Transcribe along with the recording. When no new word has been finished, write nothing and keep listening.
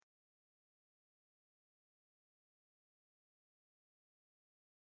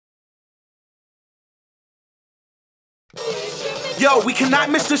Yo, we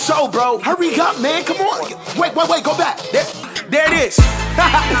cannot miss the show, bro. Hurry up, man. Come on. Wait. Go back. There it is.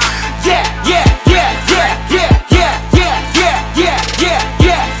 Yeah.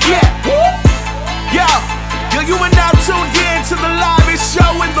 Yo, you are now tuned in to the livest show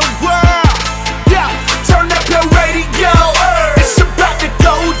in the world. Yeah, turn up your radio. It's about to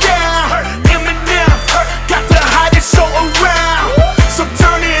go down. M&M got the hottest show around. So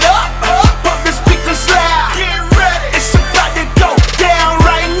turn it up, pump the speakers loud. Get ready. It's about to go down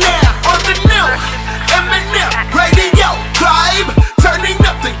right now on the new M&M Radio vibe. Turning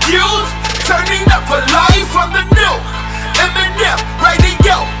up the youth, turning up for life on the new M&M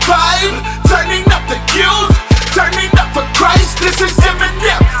Radio vibe. Turning up the youth, turning up for Christ. This is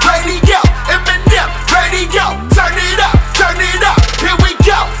M&M Radio, M&M Radio. Turn it up, turn it up. Here we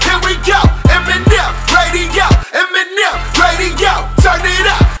go, M&M Radio, M&M Radio. Turn it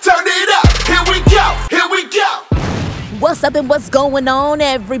up. Here we go. What's up and what's going on,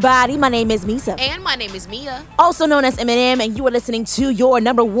 everybody? My name is Meesa. And my name is Meah. Also known as M&M, and you are listening to your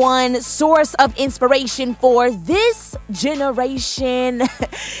number one source of inspiration for this generation.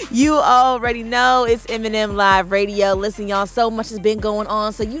 You already know it's M&M Live Radio. Listen, y'all, so much has been going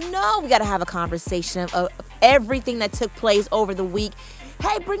on, so you know we got to have a conversation of everything that took place over the week.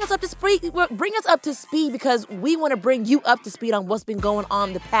 Hey, bring us up to speed because we want to bring you up to speed on what's been going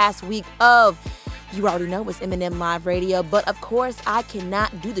on the past week of... You already know it's M&M Live Radio, but of course, I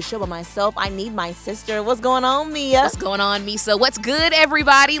cannot do the show by myself. I need my sister. What's going on, Meah? What's going on, Meesa? What's good,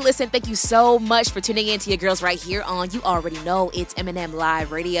 everybody? Listen, thank you so much for tuning in to your girls right here on, you already know, it's M&M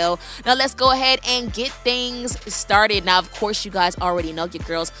Live Radio. Now, let's go ahead and get things started. Now, of course, you guys already know your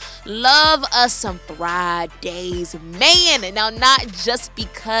girls love us some Fridays. Man, now, not just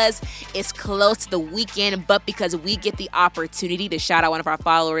because it's close to the weekend, but because we get the opportunity to shout out one of our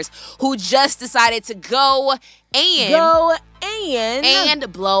followers who just decided to go and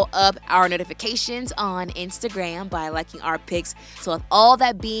blow up our notifications on Instagram by liking our pics. So with all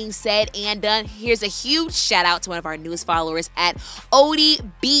that being said and done, here's a huge shout out to one of our newest followers at Odie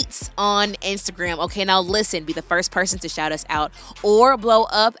Beats on Instagram. Okay, now listen, be the first person to shout us out or blow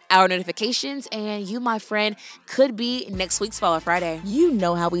up our notifications, and you, my friend, could be next week's Follow Friday. You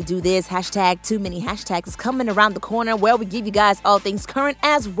know how we do this. Hashtag too many hashtags is coming around the corner where we give you guys all things current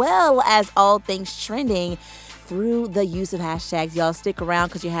as well as all things trending through the use of hashtags. Y'all stick around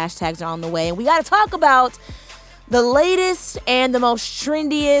because your hashtags are on the way. And we got to talk about the latest and the most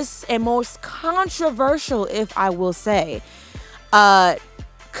trendiest and most controversial, if I will say,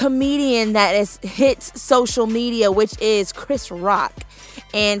 comedian that has hit social media, which is Chris Rock,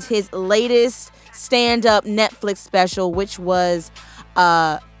 and his latest stand-up Netflix special, which was...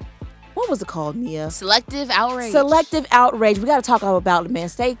 what was it called, Meah? Selective Outrage. Selective Outrage. We got to talk all about it, man.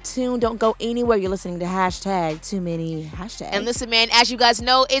 Stay tuned. Don't go anywhere. You're listening to hashtag too many hashtags. And listen, man, as you guys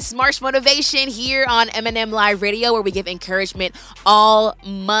know, it's March Motivation here on M&M Live Radio, where we give encouragement all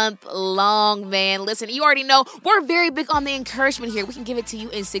month long, man. Listen, you already know we're very big on the encouragement here. We can give it to you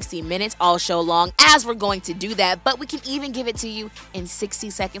in 60 minutes all show long, as we're going to do that. But we can even give it to you in 60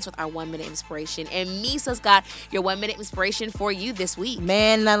 seconds with our 1-minute inspiration. And Meesa's got your 1-minute inspiration for you this week.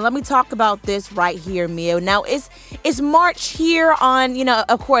 Man, now let me talk about this right here, Meah. Now, it's March here on,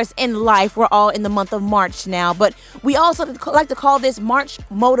 of course, in life. We're all in the month of March now, but we also like to call this March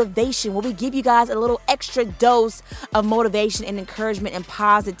Motivation, where we give you guys a little extra dose of motivation and encouragement and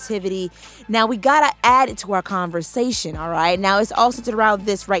positivity. Now, we got to add it to our conversation, all right? Now, it's all centered around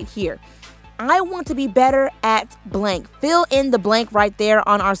this right here. I want to be better at blank. Fill in the blank right there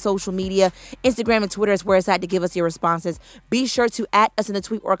on our social media. Instagram and Twitter is where it's at to give us your responses. Be sure to add us in the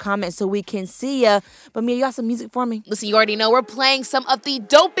tweet or comment so we can see ya. But Meah, you got some music for me? Listen, you already know we're playing some of the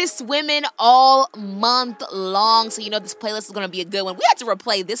dopest women all month long. So you know this playlist is going to be a good one. We had to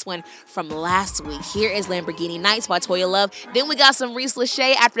replay this one from last week. Here is Lamborghini Nights by Toya Love. Then we got some Reese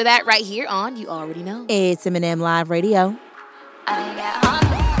Lachey after that right here on You Already Know. It's M&M Live Radio.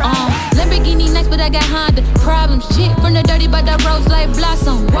 Lamborghini nights, but I got Honda problems. Shit from the dirty, but the roads like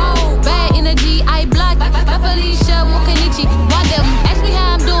blossom. Whoa, bad energy, I block. Felicia, Mokanichi. Why them ask me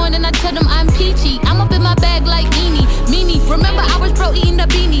how I'm doing, and I tell them I'm peachy. I'm up in my bag like Eenie, Meanie. Remember I was pro eating the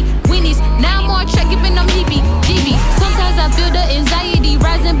beanie, weenies. Now I'm more track, giving them heebie-jeebies. Sometimes I feel the anxiety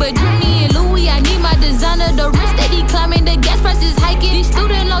rising, but Jimmy and Louis, I need my designer. The risk steady climbing, the gas prices hiking. These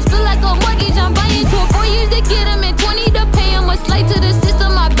student loans feel like a mortgage I'm buying. Took 4 years to get them and 20 to pay them. A slave to the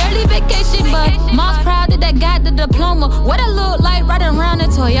system, I barely vacation, but mom's proud that I got the diploma. What I look like riding around in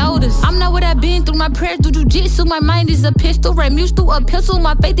Toyotas. I'm not what I've been through. My prayers do jujitsu. My mind is a pistol, right muse through a pencil.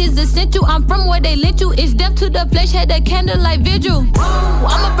 My faith is essential. I'm from where they lent you. It's death to the flesh, had a candlelight vigil.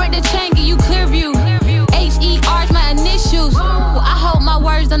 I'ma break the chain, give you clear view. H-E-R's my initials. I hope my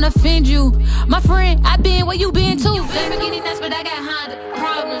words don't offend you. My friend, I been where you been too. Lamborghini nuts, but I got Honda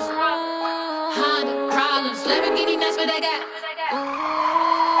problems. Honda problems. Lamborghini nuts, but I got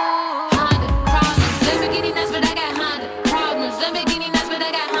Honda problems. Lamborghini nuts, but I got Honda problems. Lamborghini nuts, but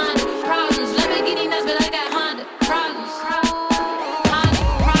I got Honda problems. Lamborghini nuts, but I got Honda problems. Honda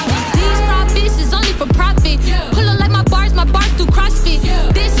problems. These profits is only for profit. Pull up like my bars do CrossFit.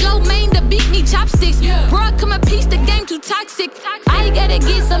 This low main, the beat need chopsticks. Bro, come a piece, the game too toxic. I gotta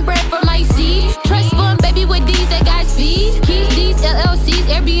get some bread for my seed. Trust fund, baby, with these, they got speed. Keys, these, LLCs,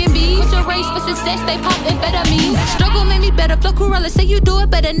 Airbnb. Push a race for success, they pop amphetamine. Struggle made me better, flow Corolla, say you do it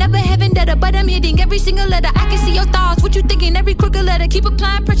better. Never having data, but I'm hitting every single letter. I can see your thoughts, what you thinking, every crooked letter. Keep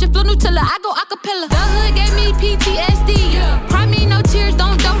applying pressure, flow Nutella, I go acapella. The hood gave me PTSD. Cry me, no tears,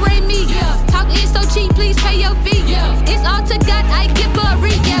 don't rate me. Talk is so cheap, please pay your fee. It's all to God, I give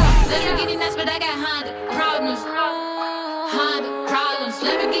glory, Lamborghini nuts, but I got Honda problems. Honda problems.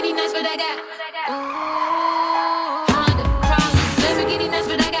 Lamborghini nuts, but I got Honda problems. Lamborghini nuts,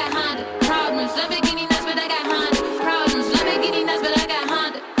 but I got Honda problems. Lamborghini nuts, but I got Honda problems. Lamborghini nuts, but I got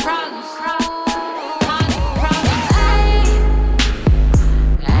Honda problems.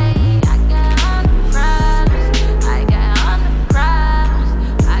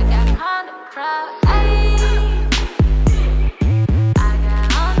 Honda problems. Hey, I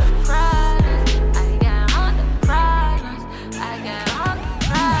got Honda problems. I got Honda problems. I got Honda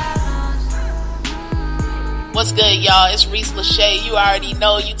problems. What's good, y'all? It's Reese Lachey. You already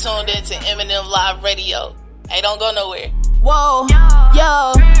know you tuned into M&M Live Radio. Hey, don't go nowhere. Whoa,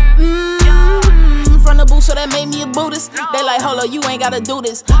 yo, from the booth, so that made me a Buddhist. They like, hold up, you ain't gotta do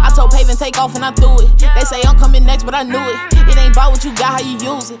this. I told Pavin take off and I threw it. They say I'm coming next, but I knew it. It ain't about what you got, how you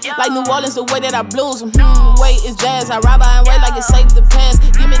use it. Like New Orleans, the way that I blues them. Wait, it's jazz. I ride by and wait like it's safe to pass.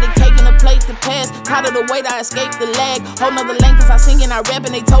 Give me the cake and the plate to pass. Tired of the weight, I escape the lag. Whole nother lane, cause I sing and I rap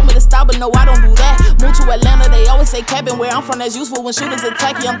and they told me to stop, but no, I don't do that. Move to Atlanta, they always say cabin. Where I'm from, that's useful when shooters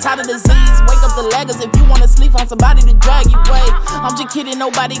attack you. I'm tired of disease. Wake up the laggers if you wanna sleep on somebody to drag you. Wait, I'm just kidding,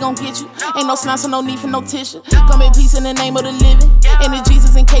 nobody gon' get you. Ain't no slime, so no need for no tissue. Come in peace in the name of the living. And it's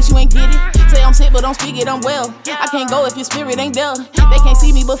Jesus in case you ain't get it. Say I'm sick, but don't speak it, I'm well. I can't go if your spirit ain't there. They can't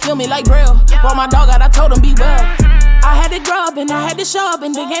see me, but feel me like Braille. Brought my dog out, I told him be well. I had to grow up and I had to show up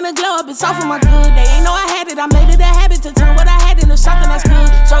and they ain't a glow up. It's all for my good. They ain't know I had it. I made it a habit to turn what I had into something that's good.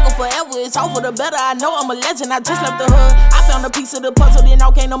 Struggle forever, it's all for the better. I know I'm a legend, I just left the hood. I found a piece of the puzzle, then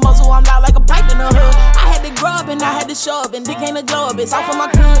out came the muzzle. I'm loud like a pipe in the hood. I had to grow up and I had to show up and they ain't a glow up. It's all for my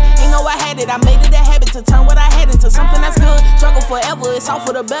good. Ain't know I had it. I made it a habit to turn what I had into something that's good. Struggle forever, it's all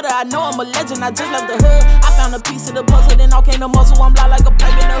for the better. I know I'm a legend, I just left the hood. I found a piece of the puzzle, then out came the muzzle. I'm loud like a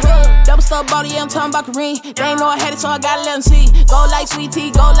pipe in the hood. Double stuff body, yeah, I'm talking about Kareem. They ain't know I had it, so I gotta let them see. Go like Sweet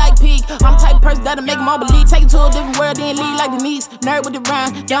Tea, go like Peak. I'm the type of person that'll make them all believe. Take it to a different world, then leave like Denise. Nerd with the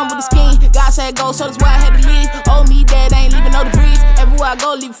rhyme, down with the scheme. God said go, so that's why I had to leave. Oh, me dead, I ain't leaving no debris. Everywhere I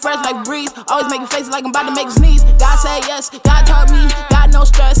go, leave fresh like a breeze. Always making faces like I'm about to make a sneeze. God said yes, God taught me. God no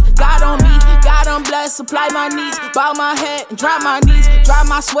stress, God on me. God I'm blessed, supply my needs. Bow my head and drop my knees. Dry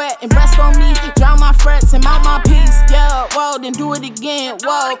my sweat and rest on me. Drown my frets and mount my peace. Yeah, whoa, then do it again.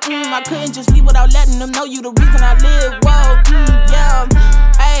 Whoa, I couldn't just leave without letting them know you the reason I live. Whoa, yeah,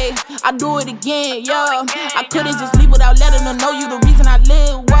 hey, I do it again, yeah. I couldn't just leave without letting them know you the reason I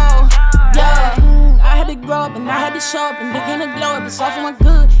live, whoa, yeah. I had to grow up and I had to show up and begin to glow up. It's all for my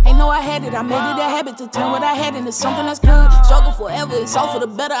good. Ain't know I had it. I made it a habit to turn what I had into something that's good. Struggle forever, it's all for the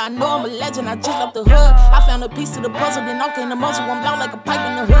better. I know I'm a legend, I just left the hood. I found a piece to the puzzle, then out came the muzzle. I'm loud like a pipe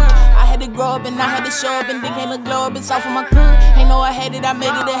in the hood. I had to grow up and I had to show up and begin to glow up. It's all for my good. Ain't know I had it. I made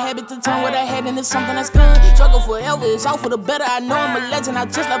it a habit to turn what I had into something that's good. Struggle forever, it's all for the better. I know I'm a legend, I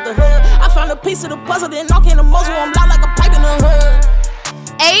just left the hood. I found a piece of the puzzle, then out came the muzzle. I'm loud like a pipe in the hood.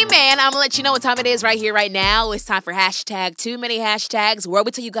 Amen. I'm going to let you know what time it is right here, right now. It's time for hashtag Too Many Hashtags, where we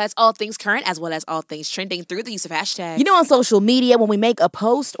tell you guys all things current as well as all things trending through the use of hashtags. You know, on social media, when we make a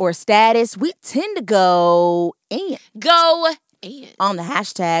post or status, we tend to go and on the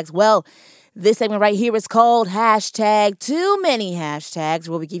hashtags. Well, this segment right here is called hashtag Too Many Hashtags,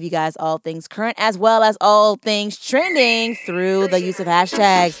 where we give you guys all things current as well as all things trending through the use of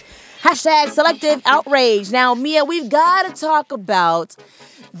hashtags. Hashtag selective outrage. Now, Mia, we've got to talk about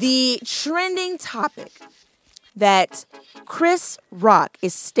the trending topic that Chris Rock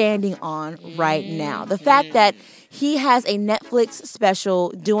is standing on right now. The fact that he has a Netflix special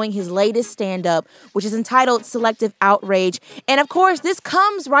doing his latest stand-up, which is entitled Selective Outrage. And, of course, this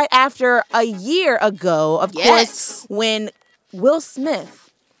comes right after a year ago, of course, when Will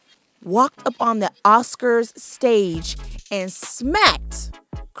Smith walked up on the Oscars stage and smacked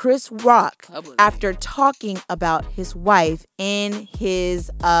Chris Rock, Publicly. after talking about his wife in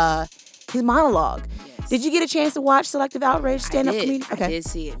his monologue. Yes. Did you get a chance to watch Selective Outrage stand-up comedian? I did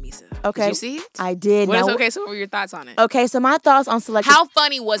see it, Meesa. Okay. Did you see it? I did. What is Now, okay? So what were your thoughts on it? Okay, so my thoughts on Selective. How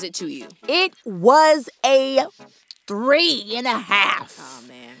funny was it to you? It was a 3.5. Oh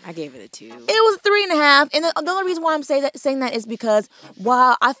man, I gave it a 2. It was 3.5, and the only reason why I'm saying that is because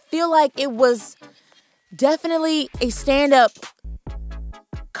while I feel like it was definitely a stand-up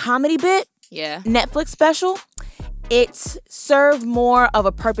comedy bit, Yeah. Netflix special, it served more of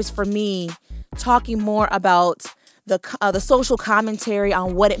a purpose for me, talking more about the social commentary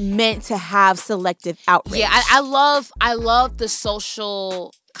on what it meant to have selective outrage. Yeah, I love the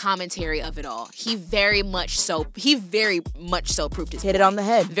social commentary of it all. He very much so proved his hit point. it on the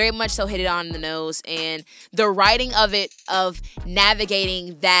head. Very much so hit it on the nose. And the writing of it, of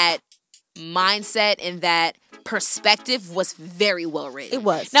navigating that mindset and that perspective was very well written. It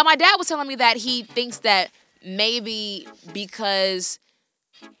was. Now, my dad was telling me that he thinks that maybe because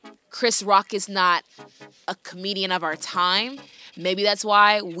Chris Rock is not a comedian of our time, maybe that's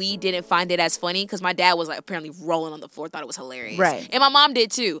why we didn't find it as funny, because my dad was like apparently rolling on the floor, thought it was hilarious. Right. And my mom did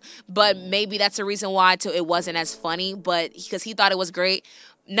too. But maybe that's the reason why it wasn't as funny, but because he thought it was great.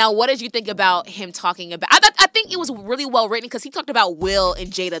 Now, what did you think about him talking about... I think it was really well written because he talked about Will and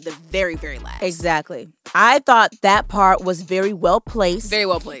Jada the very, very last. Exactly. I thought that part was very well placed. Very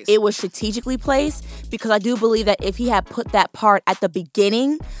well placed. It was strategically placed because I do believe that if he had put that part at the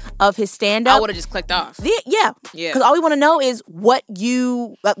beginning of his stand-up... I would have just clicked off. Yeah. Yeah. Because all we want to know is what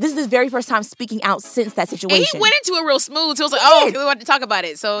you... this is his very first time speaking out since that situation. And he went into it real smooth. So I was like, oh, okay, we wanted to talk about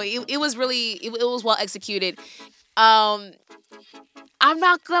it. So it was really... It was well executed. I'm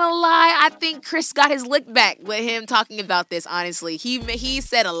not gonna lie. I think Chris got his lick back with him talking about this. Honestly, he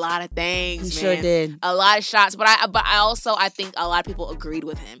said a lot of things. He man. sure did. A lot of shots, but I think a lot of people agreed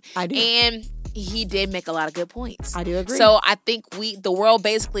with him. I do. And he did make a lot of good points. I do agree. So I think the world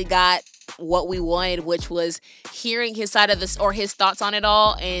basically got what we wanted, which was hearing his side of this or his thoughts on it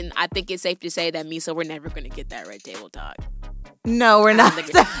all. And I think it's safe to say that Meesa, we're never gonna get that red table talk. No, we're not.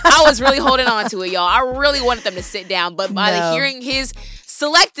 I was really holding on to it, y'all. I really wanted them to sit down, but by hearing his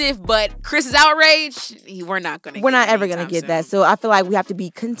selective, but Chris's outrage, we're not gonna. We're not ever gonna get that. So I feel like we have to be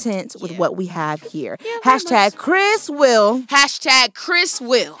content with what we have here. Hashtag Chris will. Hashtag Chris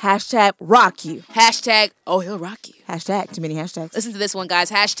will. Hashtag rock you. Hashtag he'll rock you. Hashtag too many hashtags. Listen to this one, guys.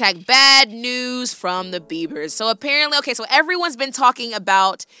 Hashtag bad news from the Biebers. So apparently, so everyone's been talking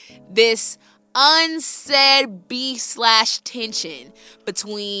about this unsaid beef/tension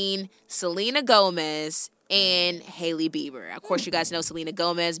between Selena Gomez and Hailey Bieber. Of course, you guys know Selena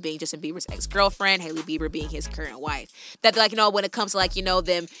Gomez being Justin Bieber's ex-girlfriend, Hailey Bieber being his current wife. That, when it comes to,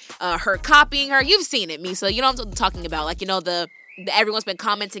 them, her copying her, you've seen it, Meesa. You know what I'm talking about. Everyone's been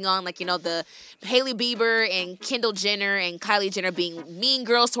commenting on, the Hailey Bieber and Kendall Jenner and Kylie Jenner being mean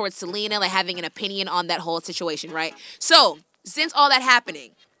girls towards Selena, having an opinion on that whole situation, right? So, since all that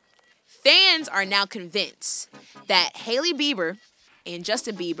happening, fans are now convinced that Hailey Bieber and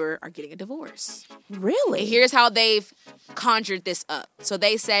Justin Bieber are getting a divorce. Really? And here's how they've conjured this up. So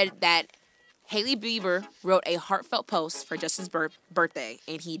they said that Hailey Bieber wrote a heartfelt post for Justin's birthday,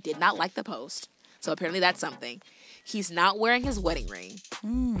 and he did not like the post. So apparently that's something. He's not wearing his wedding ring.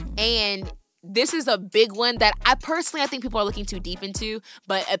 And this is a big one that I think people are looking too deep into,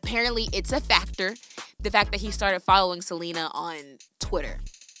 but apparently it's a factor. The fact that he started following Selena on Twitter.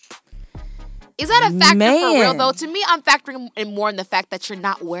 Is that a factor for real, though? To me, I'm factoring in more in the fact that you're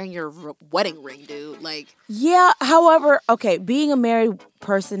not wearing your wedding ring, dude. Yeah, however, okay, being a married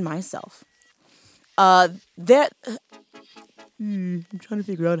person myself, I'm trying to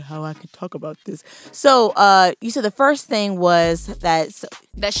figure out how I could talk about this. So, you said the first thing was that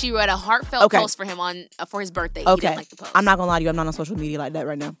she read a heartfelt post for him for his birthday. He didn't like the post. I'm not gonna lie to you. I'm not on social media like that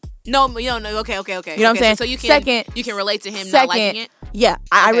right now. No. Okay. You know what I'm saying? So you can relate to him not liking it? Yeah,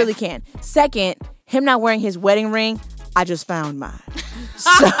 I really can. Second, him not wearing his wedding ring, I just found mine.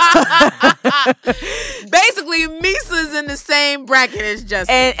 Basically, Meesa's in the same bracket as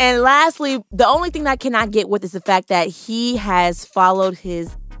Justin. And lastly, the only thing that I cannot get with is the fact that he has followed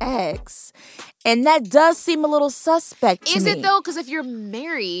his ex. And that does seem a little suspect to me. Is it though? Because if you're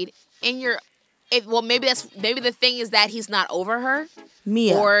married and maybe the thing is that he's not over her.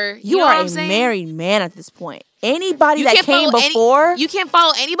 Mia, or you know are what I'm a saying? married man at this point. Anybody that came before... you can't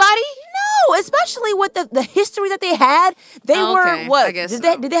follow anybody? No, especially with the history that they had. They were, what? I guess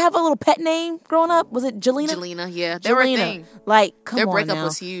did they have a little pet name growing up? Was it Jelena? Jelena, yeah. They were a thing. Come Their on breakup now.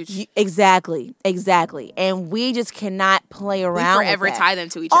 was huge. Exactly. And we just cannot play around We forever with that. tie them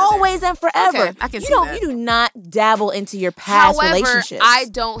to each other. Always and forever. Okay, I can see that. You do not dabble into your past relationships. I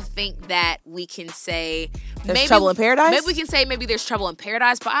don't think that we can say there's trouble in paradise. Maybe we can say maybe there's trouble in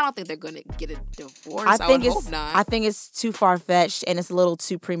paradise, but I don't think they're going to get a divorce. I think would hope not. I think it's too far fetched and it's a little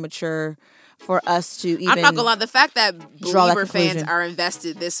too premature for us to even. I'm not gonna lie. The fact that Belieber fans conclusion. are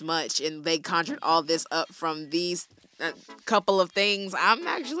invested this much and they conjured all this up from these couple of things, I'm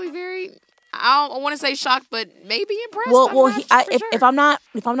actually very. I don't want to say shocked, but maybe impressed. If I'm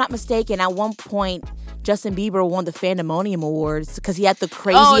not mistaken, at one point Justin Bieber won the Fandemonium Awards because he had the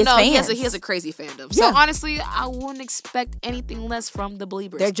craziest fans. He has a crazy fandom. So honestly, I wouldn't expect anything less from the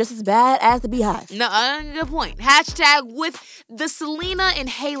Beliebers. They're just as bad as the Beehive. No, good point. Hashtag with the Selena and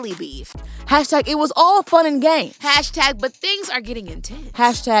Hailey beef. Hashtag it was all fun and games. Hashtag but things are getting intense.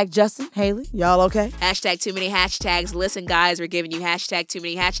 Hashtag Justin, Hailey, y'all okay? Hashtag too many hashtags. Listen, guys, we're giving you hashtag too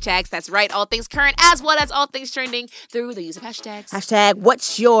many hashtags. That's right, all things current as well as all things trending through the use of hashtags. Hashtag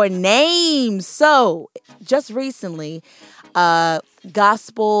what's your name? So, just recently,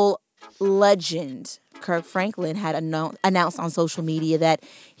 gospel legend Kirk Franklin had announced on social media that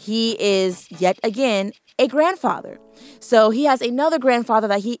he is yet again a grandfather. So he has another grandfather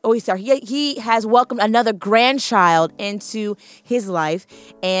that he has welcomed another grandchild into his life.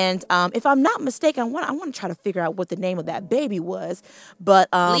 And if I'm not mistaken, I want to try to figure out what the name of that baby was. But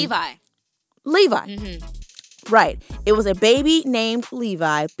Levi. Mm-hmm. Right. It was a baby named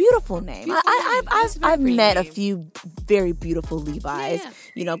Levi. Beautiful name. I've met a few very beautiful Levis,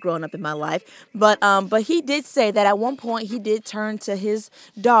 growing up in my life. But he did say that at one point he did turn to his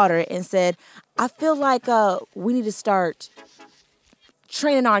daughter and said, I feel like we need to start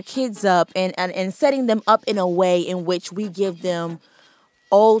training our kids up and setting them up in a way in which we give them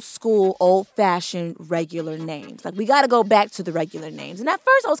old school, old fashioned, regular names. Like we got to go back to the regular names. And at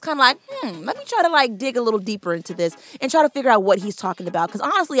first I was kind of like, let me try to dig a little deeper into this and try to figure out what he's talking about. Because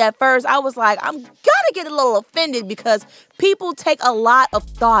honestly, at first I was like, I'm gonna get a little offended because people take a lot of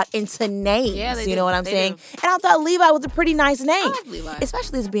thought into names. Yeah, they you do. know what I'm They saying? do. And I thought Levi was a pretty nice name. I like Levi.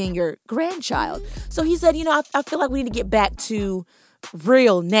 Especially as being your grandchild. So he said, I feel like we need to get back to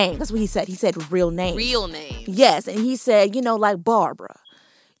real names. That's what he said. He said real names. Real names. Yes. And he said, like Barbara,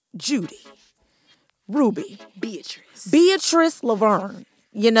 Judy, Ruby, Beatrice Laverne,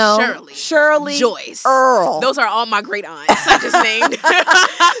 Shirley, Joyce, Earl. Those are all my great aunts I just named. So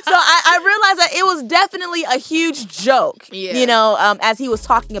I realized that it was definitely a huge joke, as he was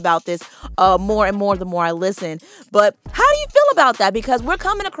talking about this more and more the more I listened. But how do you feel about that? Because we're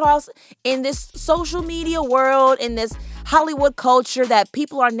coming across in this social media world, in this Hollywood culture, that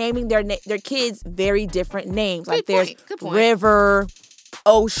people are naming their kids very different names. Good point. Good point. River,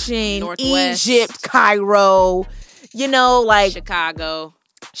 Ocean, Northwest. Egypt, Cairo, Chicago,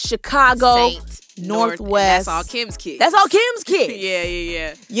 Saint, Northwest. That's all Kim's kids.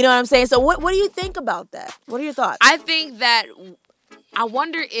 Yeah. You know what I'm saying? So what do you think about that? What are your thoughts? I think that I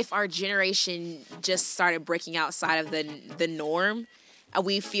wonder if our generation just started breaking outside of the norm.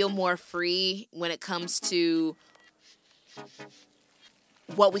 We feel more free when it comes to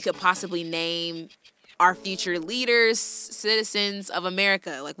what we could possibly name our future leaders, citizens of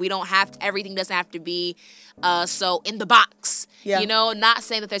America. Like we don't have to, everything doesn't have to be so in the box. Yeah. Not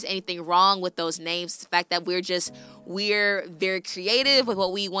saying that there's anything wrong with those names. The fact that we're very creative with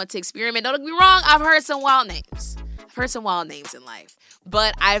what we want to experiment. Don't get me wrong, I've heard some wild names. In life.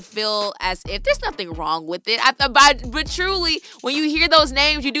 But I feel as if there's nothing wrong with it. But truly, when you hear those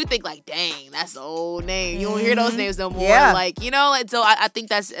names, you do think like, dang, that's the old name. You don't hear those names no more. Yeah. And so I think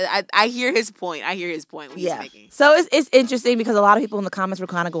that's, I hear his point. What he's making. So it's interesting because a lot of people in the comments were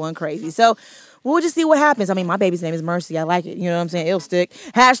kind of going crazy. So we'll just see what happens. I mean, my baby's name is Mercy. I like it. You know what I'm saying? It'll stick.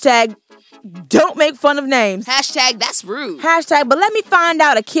 Hashtag don't make fun of names. Hashtag that's rude. Hashtag but let me find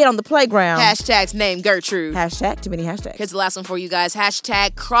out a kid on the playground. Hashtag's name Gertrude. Hashtag too many hashtags. Here's the last one for you guys.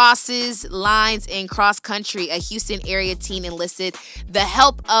 Hashtag crosses lines in cross country. A Houston area teen enlisted the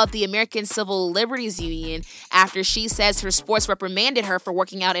help of the American Civil Liberties Union after she says her sports reprimanded her for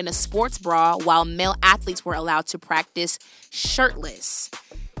working out in a sports bra while male athletes were allowed to practice shirtless.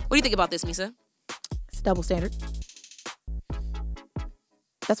 What do you think about this, Meesa? It's a double standard.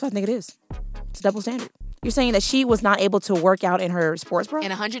 That's what I think it is. It's a double standard. You're saying that she was not able to work out in her sports bra?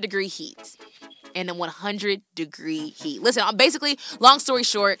 In 100-degree heat. In a 100-degree heat. Listen, basically, long story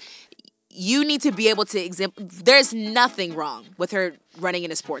short, you need to be able to there's nothing wrong with her running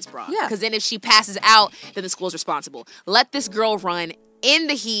in a sports bra. Yeah. Because then if she passes out, then the school's responsible. Let this girl run in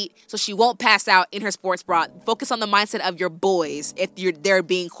the heat so she won't pass out in her sports bra. Focus on the mindset of your boys if they're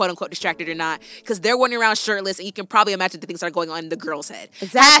being quote-unquote distracted or not, because they're running around shirtless, and you can probably imagine the things that are going on in the girl's head.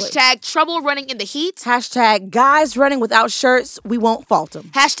 Exactly. Hashtag trouble running in the heat. Hashtag guys running without shirts, we won't fault them.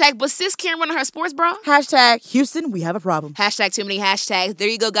 Hashtag but sis can't run in her sports bra. Hashtag Houston, we have a problem. Hashtag too many hashtags. There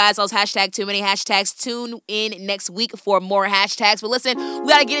you go, guys. Those hashtag too many hashtags. Tune in next week for more hashtags. But listen, we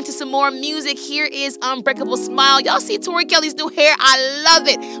got to get into some more music. Here is Unbreakable Smile. Y'all see Tori Kelly's new hair? I love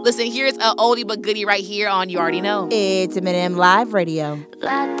it. Listen, here's a oldie but goodie right here on You Already Know. It's M&M Live Radio.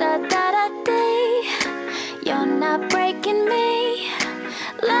 La da da da dee, you're not breaking me.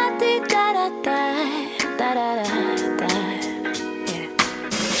 La dee da da da da da da da. Yeah.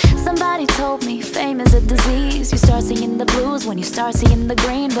 Somebody told me fame is a disease. You start seeing the blues when you start seeing the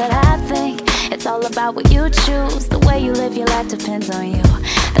green. But I think it's all about what you choose. The way you live your life depends on you.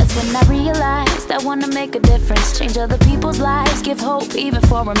 That's when I realized I wanna make a difference, change other people's lives, give hope even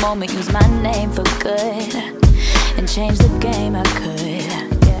for a moment. Use my name for good and change the game I could.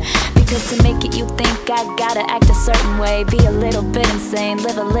 Because to make it you think I gotta act a certain way, be a little bit insane,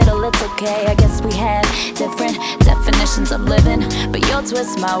 live a little, it's okay. I guess we have different definitions of living, but you'll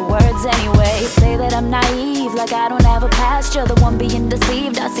twist my words anyway. Say that I'm naive, like I don't have a past. You're the one being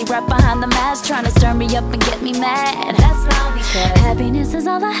deceived. I see right behind the mask, trying to stir me up and get me mad. That's why, because happiness is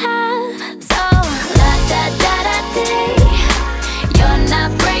all I have. So la da da da dee, you're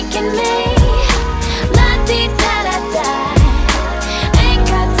not breaking me. La dee da da da.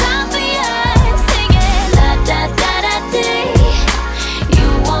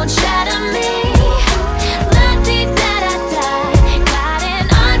 Shatter me, la-dee-da-da-da. Got an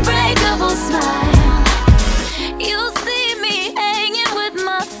unbreakable smile. You see me hanging with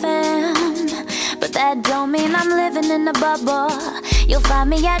my fam, but that don't mean I'm living in a bubble. You'll find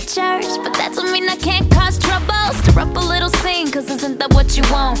me at church, but that don't mean I can't cause trouble. Stir up a little scene, cause isn't that what you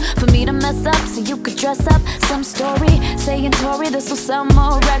want? For me to mess up so you could dress up some story, saying Tori, this will sell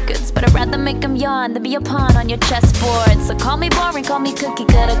more records. But I'd rather make them yawn than be a pawn on your chessboard. So call me boring, call me cookie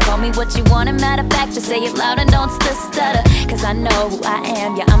cutter, call me what you want. And matter of fact, just say it loud and don't stutter. Cause I know who I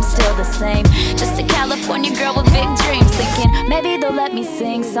am, yeah, I'm still the same. Just a California girl with big dreams, thinking maybe they'll let me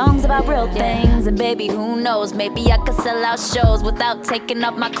sing songs about real things. And baby, who knows, maybe I could sell out shows without taking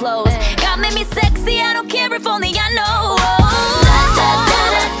off my clothes. God made me sexy, I don't care if only I know. La da da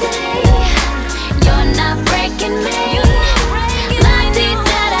da dee, you're not breaking me. La dee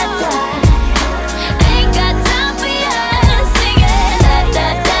da da da, ain't got time for you. Sing it. La da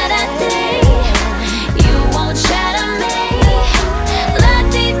da da dee, you won't shatter me. La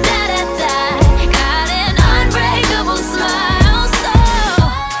dee da da da, got an unbreakable smile.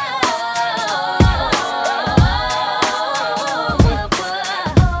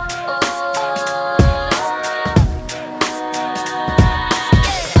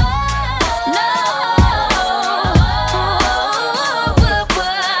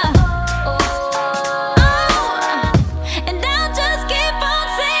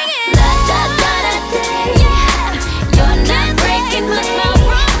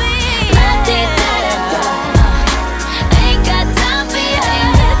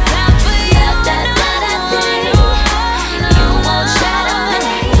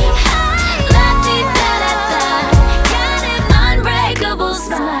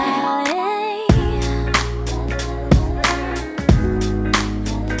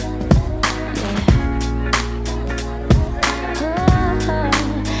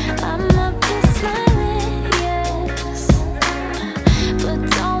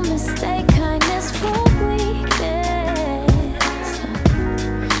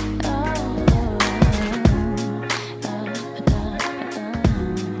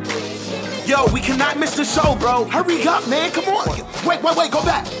 Yo, we cannot miss the show, bro. Hurry up, man. Come on. Wait, go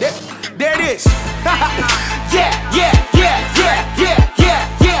back. There it is. Yeah.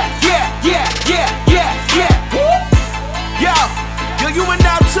 Yo, you are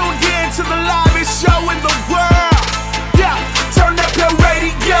now tuned in to the livest show in the world. Yeah, turn up your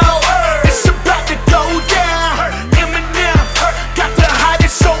radio. It's about to go down. M&M got the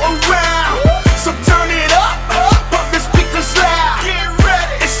hottest show around. So turn it up, pump the speakers loud. Get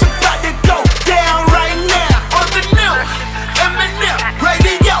ready. It's about to go down right now on the new M&M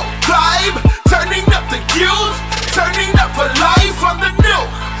Radio vibe. Turning up the youth, turning up for life on the new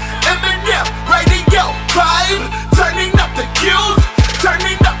M&M Radio vibe. Turning up the youth,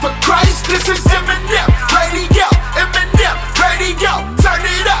 turning up for Christ. This is M&M Radio.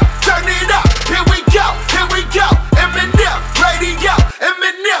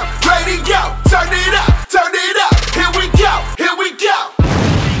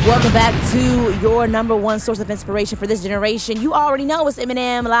 to your number one source of inspiration for this generation. You already know it's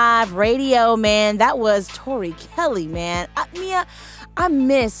M&M Live Radio, man. That was Tori Kelly, man. Meah,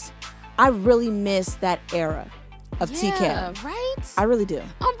 I really miss that era of TK. Yeah, right? I really do.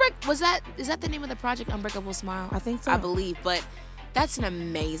 Is that the name of the project, Unbreakable Smile? I think so. I believe, but that's an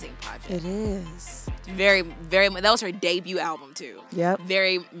amazing project. It is. Very, very much. That was her debut album, too. Yep.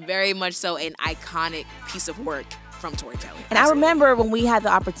 Very, very much so an iconic piece of work from Tori Kelly. And I remember when we had the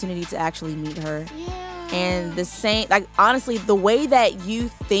opportunity to actually meet her. Yeah. And the same, like, honestly, the way that you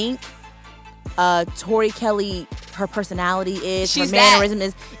think Tori Kelly, her personpersonality is, her mannerism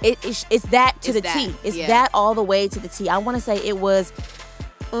is, it's that to the T. It's that all the way to the T. I want to say it was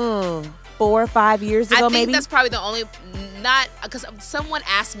 4 or 5 years ago, maybe. I think that's probably the only, not, because someone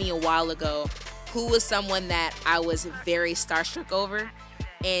asked me a while ago who was someone that I was very starstruck over.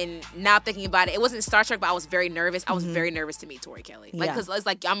 And now thinking about it, it wasn't starstruck, but I was very nervous. I was very nervous to meet Tori Kelly. Like, because it's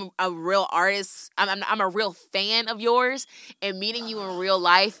like I'm a real artist. I'm a real fan of yours. And meeting you in real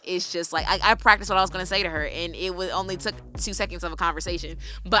life is just like, I practiced what I was going to say to her. And it only took 2 seconds of a conversation.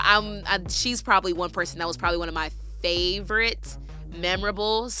 But she's probably one person that was probably one of my favorite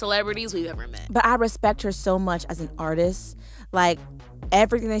memorable celebrities we've ever met. But I respect her so much as an artist. Like,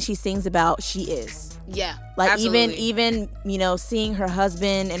 everything that she sings about, she is. Yeah, like absolutely. even seeing her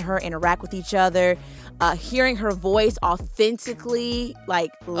husband and her interact with each other, hearing her voice authentically,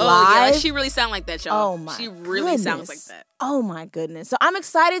 like live. Oh yeah, like she really sounds like that, y'all. Oh my she really sounds like that. Oh my goodness! So I'm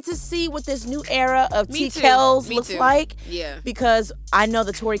excited to see what this new era of T-Kells looks like. Yeah, because I know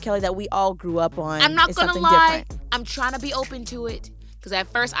the Tori Kelly that we all grew up on. I'm not is gonna something lie. Different. I'm trying to be open to it because at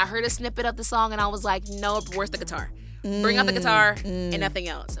first I heard a snippet of the song and I was like, no, where's the guitar? Bring out the guitar and nothing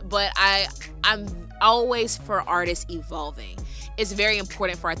else. But I'm always for artists evolving. It's very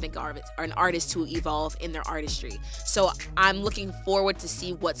important for, I think, an artist to evolve in their artistry. So I'm looking forward to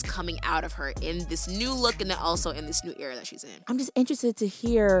see what's coming out of her in this new look and then also in this new era that she's in. I'm just interested to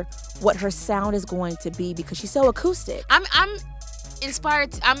hear what her sound is going to be because she's so acoustic. I'm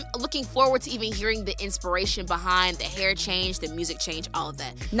inspired. I'm looking forward to even hearing the inspiration behind the hair change, the music change, all of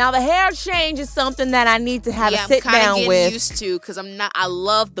that. Now the hair change is something that I need to have a sit down with. I'm kind of getting used to because I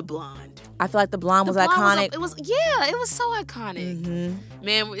love the blonde. I feel like the blonde was iconic. It was so iconic. Mm-hmm.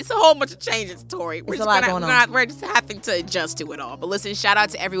 Man, it's a whole bunch of changes, Tori. We're just having to adjust to it all. But listen, shout out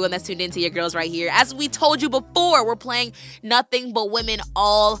to everyone that's tuned into your girls right here. As we told you before, we're playing Nothing But Women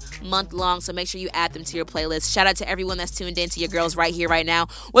all month long. So make sure you add them to your playlist. Shout out to everyone that's tuned into your girls right here, right now.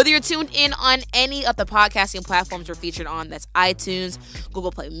 Whether you're tuned in on any of the podcasting platforms we're featured on, that's iTunes,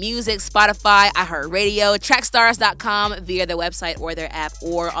 Google Play Music, Spotify, iHeartRadio, Trackstars.com via their website or their app,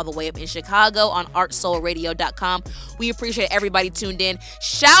 or all the way up in Chicago on artsoulradio.com. We appreciate everybody tuned in.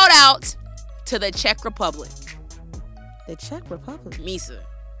 Shout out to the Czech Republic. The Czech Republic? Meesa.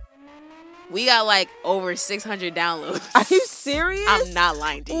 We got like over 600 downloads. Are you serious? I'm not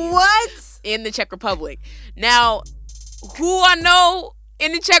lying to you. What? In the Czech Republic. Now, who I know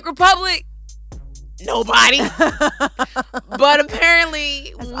in the Czech Republic? Nobody. But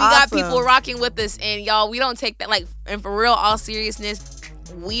apparently we got people rocking with us, and y'all, we don't take that, like, and for real, all seriousness,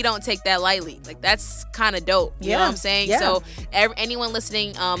 we don't take that lightly. Like, that's kind of dope. You know what I'm saying? Yeah. So anyone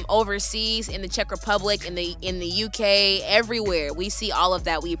listening overseas, in the Czech Republic, in the UK, everywhere, we see all of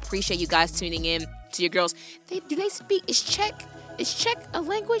that. We appreciate you guys tuning in to your girls. Do they speak? Is Czech a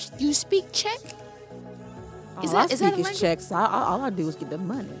language? Do you speak Czech? Is that a language? Czech. So all I do is get the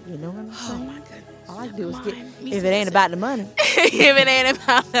money. You know what I'm saying? Oh my goodness. All I do is get, if it ain't about the money. If it ain't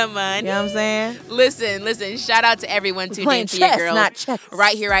about the money. You know what I'm saying? Listen. Shout out to everyone tuned in to chess, your girls. not checkers.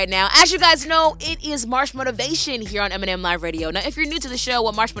 Right here, right now. As you guys know, it is March Motivation here on M&M Live Radio. Now, if you're new to the show,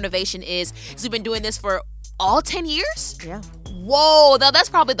 what March Motivation is we've been doing this for all 10 years? Yeah. Whoa, that's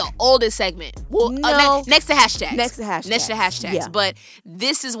probably the oldest segment. Well, no. Next to hashtags. Next to hashtags. Yeah. But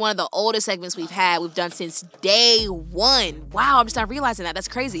this is one of the oldest segments we've done since day one. Wow, I'm just not realizing that. That's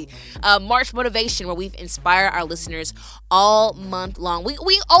crazy. March Motivation, where we've inspired our listeners all month long.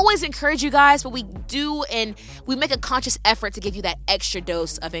 We always encourage you guys, but we do, and we make a conscious effort to give you that extra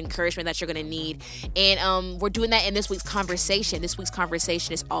dose of encouragement that you're going to need. And we're doing that in this week's conversation. This week's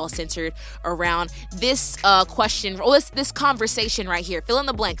conversation is all centered around this question, or this conversation right here. Fill in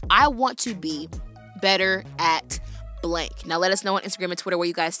the blank. I want to be better at blank. Now let us know on Instagram and Twitter where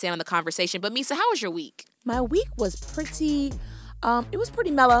you guys stand on the conversation. But Meesa, how was your week? My week was pretty, it was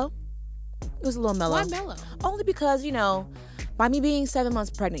pretty mellow. It was a little mellow. Why mellow? Only because, by me being 7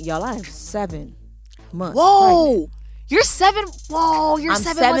 months pregnant, y'all, I am 7 months Whoa! pregnant. You're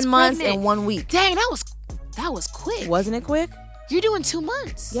 7 months and 1 week. Dang, that was quick. Wasn't it quick? You're doing 2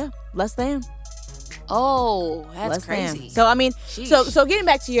 months. Yeah, less than. Oh, that's Less than. crazy. So I mean, Sheesh. so getting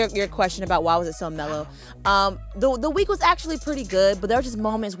back to your question about why was it so mellow, the week was actually pretty good, but there were just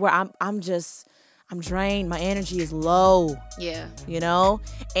moments where I'm drained. My energy is low. Yeah. You know,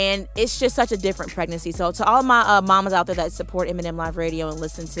 and it's just such a different pregnancy. So to all my mamas out there that support M&M Live Radio and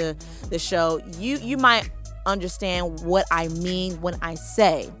listen to the show, you might understand what I mean when I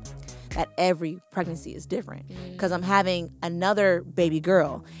say that every pregnancy is different, because I'm having another baby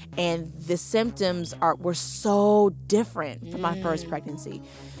girl and the symptoms were so different from my first pregnancy.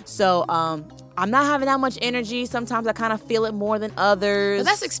 So I'm not having that much energy. Sometimes I kind of feel it more than others. But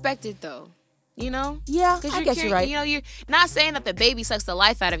that's expected, though. You know? Yeah, I guess you're right. You know, you're not saying that the baby sucks the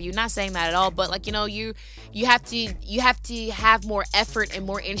life out of you. Not saying that at all. But like, you know, you have to have more effort and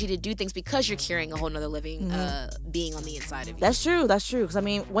more energy to do things because you're carrying a whole nother living being on the inside of you. That's true. Because I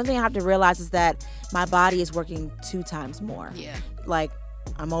mean, one thing I have to realize is that my body is working 2 times more. Yeah. Like,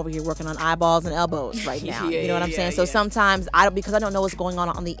 I'm over here working on eyeballs and elbows right now. Yeah, you know what I'm saying? So yeah. sometimes because I don't know what's going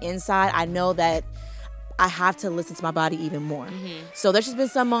on the inside, I know that I have to listen to my body even more. So there's just been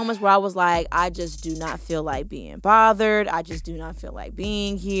some moments where I was like, I just do not feel like being bothered. I just do not feel like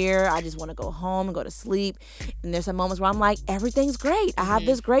being here. I just want to go home and go to sleep. And there's some moments where I'm like, everything's great. I have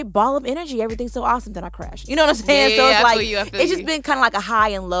this great ball of energy. Everything's so awesome. Then I crash. You know what I'm saying? So it's like, it's just been kind of like a high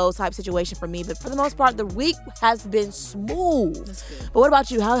and low type situation for me. But for the most part, the week has been smooth. That's good. But what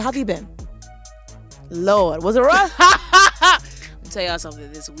about you? How have you been? Lord, was it rough? I'll tell y'all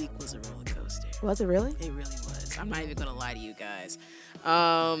something. This week was a roller coaster. Was it really? It really was. I'm not even gonna lie to you guys.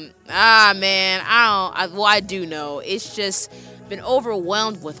 Man, I do know. It's just been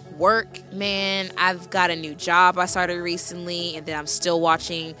overwhelmed with work, man. I've got a new job I started recently, and then I'm still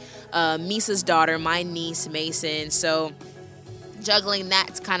watching Meesa's daughter, my niece Mason. So juggling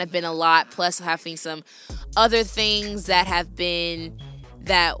that's kind of been a lot. Plus having some other things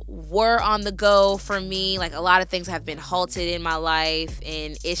that were on the go for me. Like, a lot of things have been halted in my life,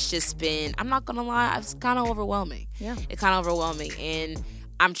 and it's just been, I'm not gonna lie, it's kind of overwhelming. Yeah. It's kind of overwhelming, and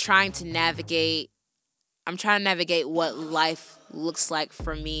I'm trying to navigate what life looks like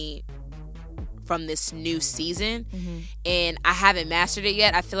for me from this new season. And I haven't mastered it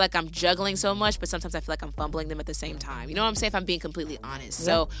yet. I feel like I'm juggling so much, but sometimes I feel like I'm fumbling them at the same time. You know what I'm saying? If I'm being completely honest. Yeah.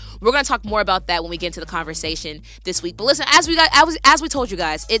 So we're going to talk more about that when we get into the conversation this week. But listen, as we told you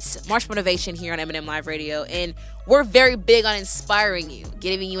guys, it's March Motivation here on M&M Live Radio, and we're very big on inspiring you,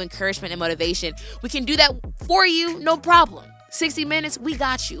 giving you encouragement and motivation. We can do that for you, no problem. 60 minutes, we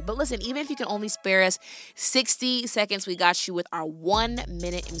got you. But listen, even if you can only spare us 60 seconds, we got you with our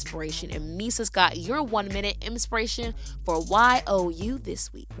 1-minute inspiration. And Meesa's got your 1-minute inspiration for YOU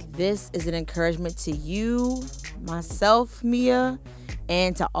this week. This is an encouragement to you, myself, Meah,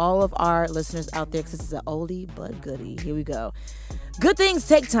 and to all of our listeners out there, because this is an oldie but goodie. Here we go. Good things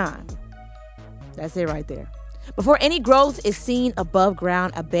take time. That's it right there. Before any growth is seen above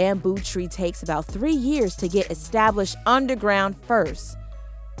ground, a bamboo tree takes about 3 years to get established underground first.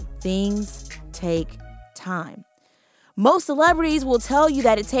 Things take time. Most celebrities will tell you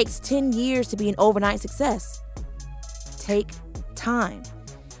that it takes 10 years to be an overnight success. Take time.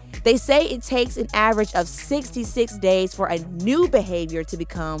 They say it takes an average of 66 days for a new behavior to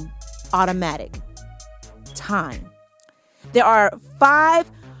become automatic. Time. There are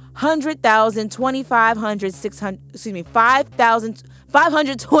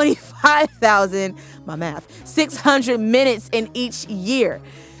 600 minutes in each year.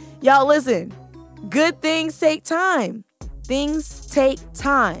 Y'all listen, good things take time. Things take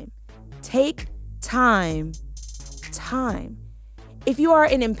time. Take time. Time. If you are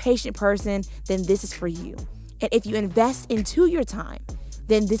an impatient person, then this is for you. And if you invest into your time,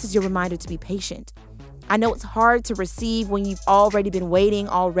 then this is your reminder to be patient. I know it's hard to receive when you've already been waiting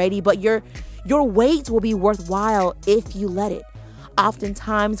but your wait will be worthwhile if you let it.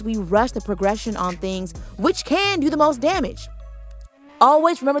 Oftentimes, we rush the progression on things, which can do the most damage.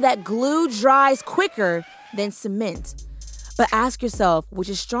 Always remember that glue dries quicker than cement. But ask yourself, which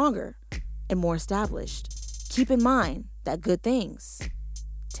is stronger and more established? Keep in mind that good things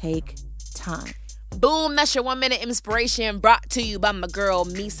take time. Boom, that's your 1-minute inspiration brought to you by my girl,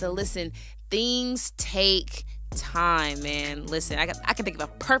 Meesa. Listen, things take time, man. Listen, I can think of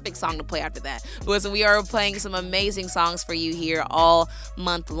a perfect song to play after that. Listen, we are playing some amazing songs for you here all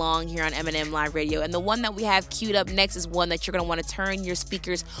month long here on M&M Live Radio. And the one that we have queued up next is one that you're going to want to turn your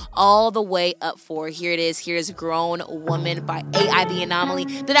speakers all the way up for. Here it is. Here's Grown Woman by AI The Anomaly.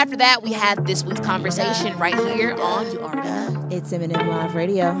 Then after that, we have this week's conversation right here on You Already Know. It's M&M Live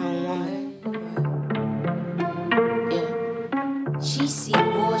Radio. She see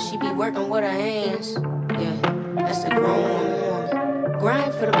boy, she be working with her hands. Yeah, that's the grown woman.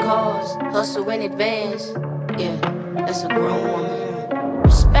 grind for the cause, hustle in advance. Yeah, that's a grown woman.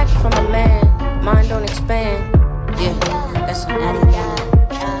 Respect from a man, mind don't expand. Yeah, that's a grown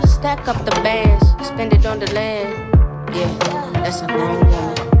woman. Stack up the bands, spend it on the land. Yeah, that's a grown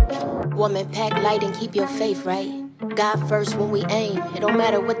woman. Woman, pack light and keep your faith right. God first when we aim. It don't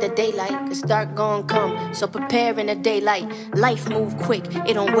matter what the daylight, cause dark gon' come. So prepare in the daylight. Life move quick,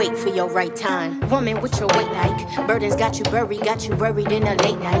 it don't wait for your right time. Woman, what your weight like? Burdens got you worried in a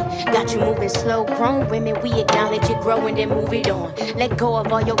late night. Got you moving slow. Grown women, we acknowledge it, grow and then move it on. Let go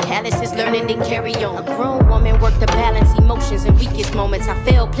of all your calluses, learn and then carry on. A grown woman work to balance emotions and weakest moments. I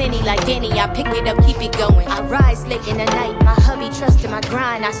fail plenty like Danny, I pick it up, keep it going. I rise late in the night, my hubby trust in my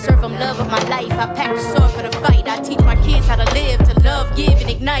grind. I serve him love of my life, I pack the sword for the fight. I teach my kids how to live, to love, give, and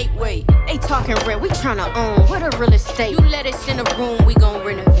ignite. Wait, they talking rent, we tryna own. What a real estate. You let us in a room, we gon'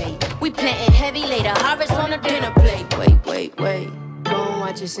 renovate. We planting heavy, later harvest on a dinner plate. Wait. Go and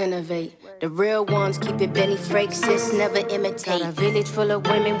watch us innovate. The real ones keep it Benny Frake, sis, never imitate. Got a village full of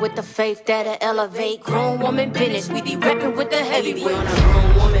women with the faith that'll elevate. Grown woman business, we be reppin' with the heavyweight. We on a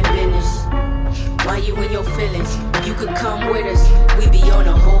grown woman business. Why you in your feelings? You could come with us. We be on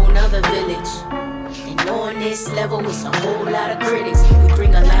a whole nother village. And on this level, it's a whole lot of critics. We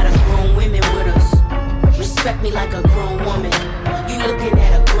bring a lot of grown women with us. Respect me like a grown woman. You looking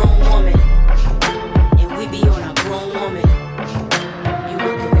at a grown woman. And we be on a grown woman. You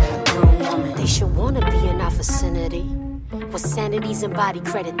looking at a grown woman. They should wanna be in our vicinity. With sanities and body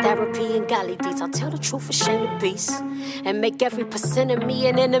credit, therapy and golly deeds. I'll tell the truth for shame the beast. And make every percent of me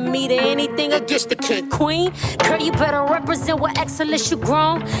an enemy to anything against the king. Queen, girl, you better represent what excellence you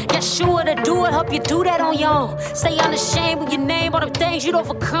grown. Yeah, sure to do it, help you do that on your own. Stay unashamed with your name, all the things you'd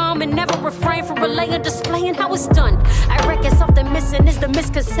overcome. And never refrain from relaying, displaying how it's done. I reckon something missing is the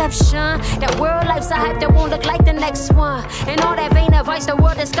misconception that world life's a hype that won't look like the next one. And all that vain advice the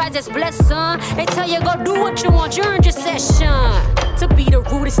world disguised as blessing. They tell you go do what you want, you earned your session. To be the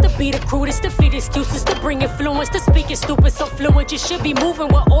rudest, to be the crudest, to feed excuses, to bring influence, to speak is stupid, so fluent. You should be moving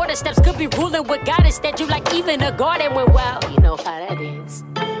with order, steps could be ruling with guidance that you like. Even a garden went wild, you know how that ends.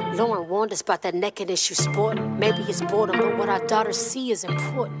 Lauren warned us about that nakedness you sport. Maybe it's boredom, but what our daughters see is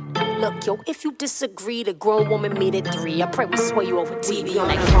important. Look, yo, if you disagree, the grown woman meet at 3. I pray we sway you over TV. We be on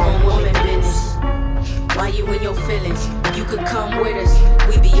that grown woman business. Why you in your feelings? You could come with us.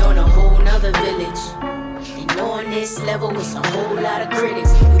 We be on a whole nother village. And on this level, it's a whole lot of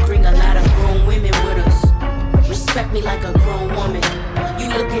critics. We bring a lot of grown women with us. Respect me like a grown woman. You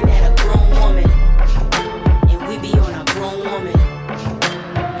looking at a grown woman. And we be on a grown woman.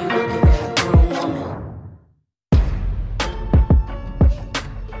 You looking at a grown woman.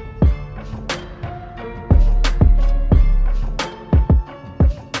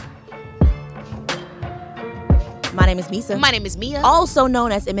 My name is Meesa. My name is Meah. Also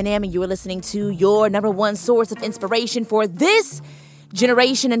known as M&M, and you are listening to your number one source of inspiration for this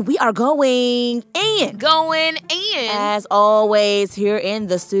generation. And we are going in. As always, here in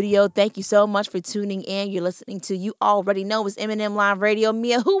the studio. Thank you so much for tuning in. You're listening to, you already know, it's M&M Live Radio.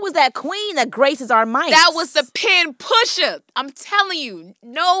 Meah, who was that queen that graces our mics? That was the pen pusher. I'm telling you,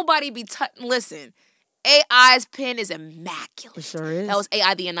 nobody be listen. AI's pen is immaculate. It sure is. That was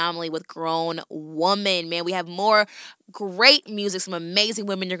AI the Anomaly with Grown Woman. Man, we have more great music, some amazing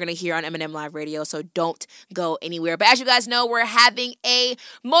women you're going to hear on M&M Live Radio, so don't go anywhere. But as you guys know, we're having a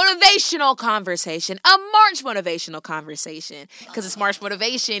motivational conversation, a March motivational conversation, because it's March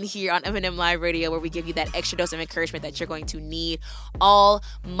Motivation here on M&M Live Radio, where we give you that extra dose of encouragement that you're going to need all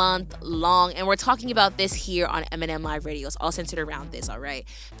month long. And we're talking about this here on M&M Live Radio. It's all centered around this, all right?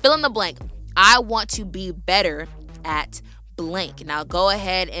 Fill in the blank. I want to be better at blank. Now go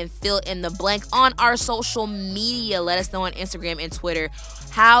ahead and fill in the blank on our social media. Let us know on Instagram and Twitter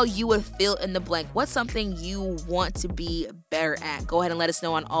how you would fill in the blank. What's something you want to be better at? Go ahead and let us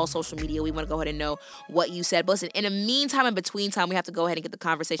know on all social media. We want to go ahead and know what you said. But listen, in the meantime, in between time, we have to go ahead and get the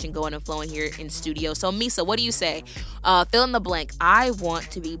conversation going and flowing here in studio. So Meesa, what do you say? Fill in the blank. I want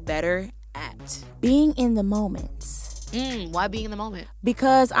to be better at being in the moment. Why being in the moment?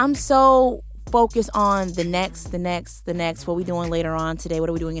 Because I'm so focused on the next, what are we doing later on today? What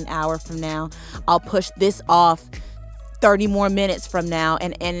are we doing an hour from now? I'll push this off 30 more minutes from now,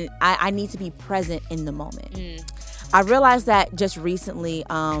 and I need to be present in the moment. I realized that just recently,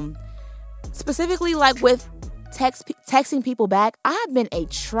 specifically like with texting people back, I have been a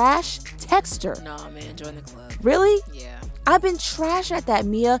trash texter. No, man, join the club. Really? Yeah. I've been trash at that,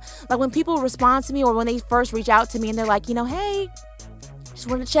 Meah. Like when people respond to me or when they first reach out to me and they're like, hey, just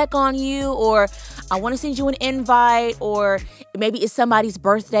want to check on you, or I want to send you an invite, or maybe it's somebody's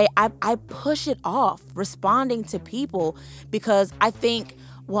birthday. I push it off responding to people because I think,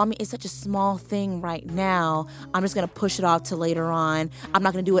 well, I mean, it's such a small thing right now. I'm just going to push it off to later on. I'm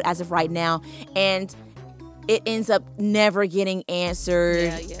not going to do it as of right now. And it ends up never getting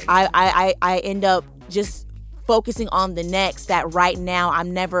answered. I end up just focusing on the next, that right now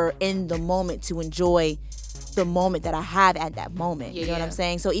I'm never in the moment to enjoy the moment that I have at that moment. You know what I'm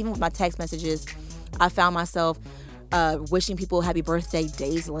saying? So even with my text messages, I found myself wishing people happy birthday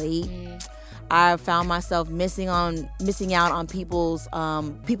days late. I found myself missing out on people's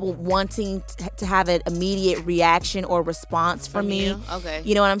people wanting to have an immediate reaction or response from me. Okay.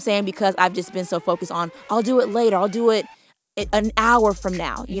 You know what I'm saying? Because I've just been so focused on, I'll do it later. I'll do it an hour from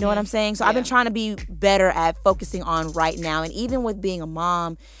now. You know what I'm saying? So I've been trying to be better at focusing on right now. And even with being a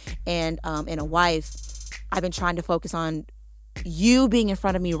mom and a wife, I've been trying to focus on you being in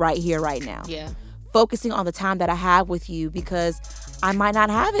front of me right here, right now. Yeah. Focusing on the time that I have with you, because I might not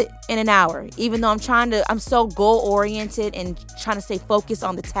have it in an hour, even though I'm so goal oriented and trying to stay focused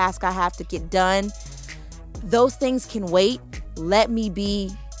on the task I have to get done. Those things can wait. Let me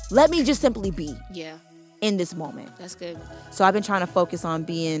just simply be. Yeah. In this moment. That's good. So I've been trying to focus on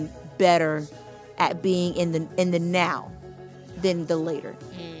being better at being in the now than the later.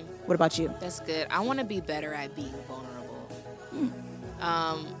 What about you? That's good. I want to be better at being vulnerable.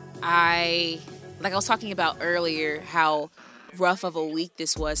 I was talking about earlier how rough of a week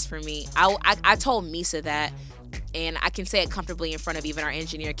this was for me. I told Meesa that, and I can say it comfortably in front of even our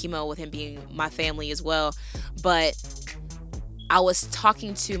engineer, Kimo, with him being my family as well. But I was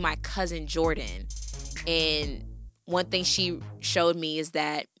talking to my cousin Jordan, and one thing she showed me is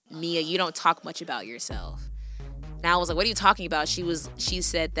that, Mia, you don't talk much about yourself. Now I was like, what are you talking about? She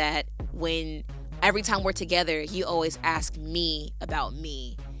said that every time we're together, you always ask me about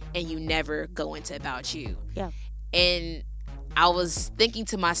me and you never go into about you. Yeah. And I was thinking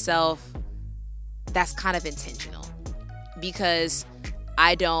to myself, that's kind of intentional, because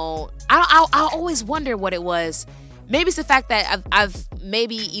I always wonder what it was. Maybe it's the fact that I've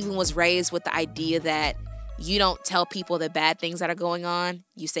maybe even was raised with the idea that you don't tell people the bad things that are going on.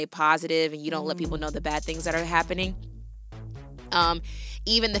 You stay positive and you don't let people know the bad things that are happening.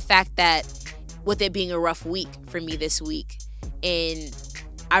 Even the fact that with it being a rough week for me this week, and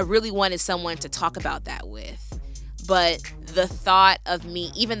I really wanted someone to talk about that with. But the thought of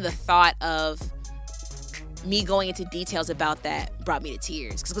me going into details about that brought me to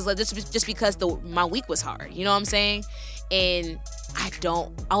tears. Just because my week was hard. You know what I'm saying? And I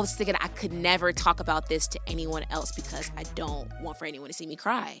was thinking I could never talk about this to anyone else because I don't want for anyone to see me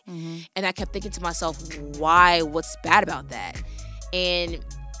cry. And I kept thinking to myself, what's bad about that? And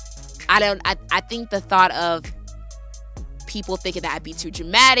I think the thought of people thinking that I'd be too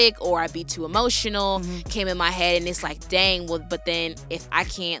dramatic or I'd be too emotional came in my head, and it's like, dang, well, but then if I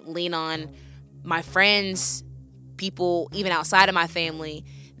can't lean on my friends, people even outside of my family,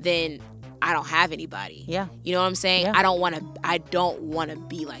 then I don't have anybody. Yeah. You know what I'm saying? Yeah. I don't want to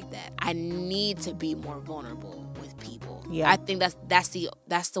be like that. I need to be more vulnerable with people. Yeah. I think that's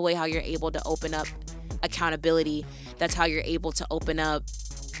the way how you're able to open up accountability. That's how you're able to open up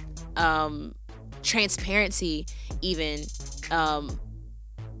transparency, even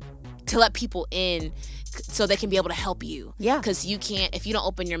to let people in so they can be able to help you. Yeah. Because you can't, if you don't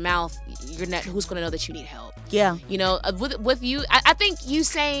open your mouth, you're not, who's going to know that you need help? Yeah. You know, with you, I think you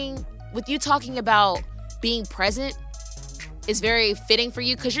saying, with you talking about being present is very fitting for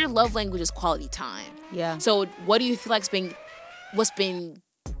you, because your love language is quality time. Yeah. So what do you feel like's what's been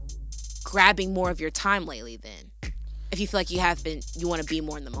grabbing more of your time lately then? If you feel like you want to be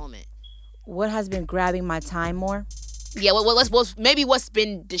more in the moment. What has been grabbing my time more? Yeah, maybe what's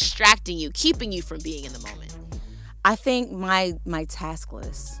been distracting you, keeping you from being in the moment? I think my task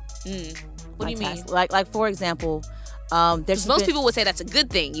list. What do you mean? Like for example, most people would say that's a good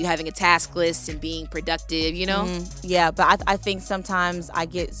thing, you having a task list and being productive, you know? Yeah, but I think sometimes I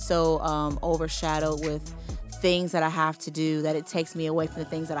get so overshadowed with things that I have to do that it takes me away from the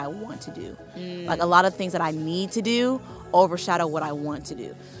things that I want to do. Like a lot of things that I need to do overshadow what I want to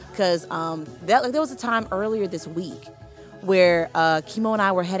do. Because there was a time earlier this week where Kimo and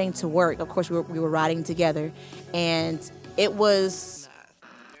I were heading to work. Of course, we were riding together, and it was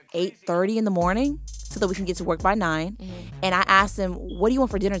 8:30 in the morning so that we can get to work by 9. And I asked him, "What do you want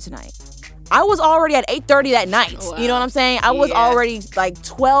for dinner tonight?" I was already at 8:30 that night. Wow. You know what I'm saying? I was already like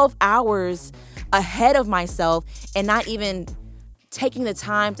 12 hours ahead of myself, and not even taking the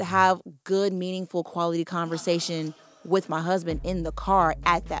time to have good, meaningful, quality conversation with my husband in the car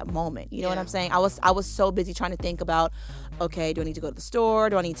at that moment. You know what I'm saying? I was so busy trying to think about, okay, do I need to go to the store?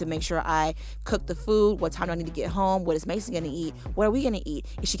 Do I need to make sure I cook the food? What time do I need to get home? What is Mason gonna eat? What are we gonna eat?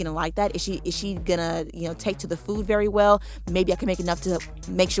 Is she gonna like that? Is she gonna, take to the food very well? Maybe I can make enough to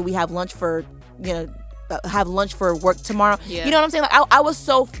make sure we have lunch for, have lunch for work tomorrow. You know what I'm saying? Like I was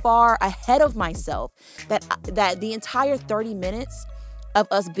so far ahead of myself that the entire 30 minutes of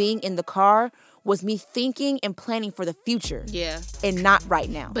us being in the car was me thinking and planning for the future. And not right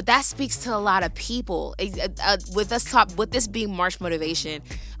now. But that speaks to a lot of people. With this being March motivation,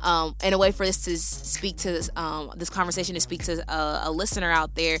 and a way for this to speak to this conversation to speak to a listener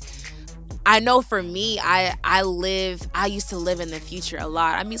out there. I know for me, I used to live in the future a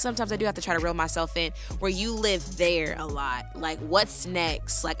lot. I mean, sometimes I do have to try to reel myself in where you live there a lot. Like, what's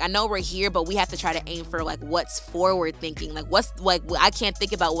next? Like, I know we're here, but we have to try to aim for, like, what's forward thinking. Like, I can't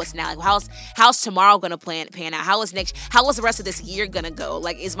think about what's now. Like, how's tomorrow going to pan out? How is the rest of this year going to go?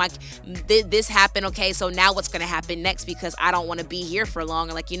 Like, this happen? Okay, so now what's going to happen next? Because I don't want to be here for long.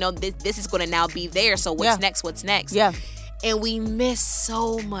 Like, this is going to now be there. So what's next? What's next? Yeah. And we miss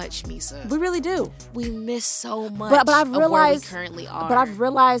so much, Meesa. We really do. We miss so much but I've realized, of where we currently are. But I've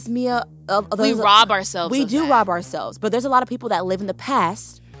realized, Meah, we rob ourselves. We do rob ourselves. But there's a lot of people that live in the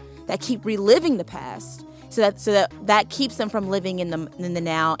past that keep reliving the past, so that keeps them from living in the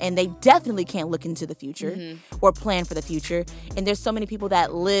now, and they definitely can't look into the future or plan for the future. And there's so many people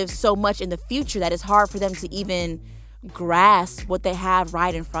that live so much in the future that it's hard for them to even grasp what they have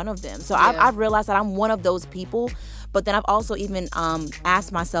right in front of them. So I've realized that I'm one of those people. But then I've also even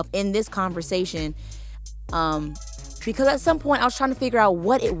asked myself in this conversation, because at some point I was trying to figure out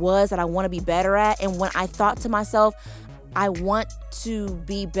what it was that I want to be better at. And when I thought to myself, I want to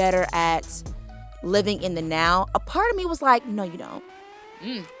be better at living in the now, a part of me was like, no, you don't.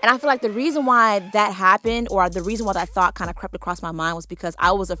 And I feel like the reason why that happened, or the reason why that thought kind of crept across my mind, was because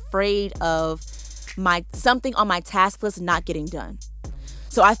I was afraid of something on my task list not getting done.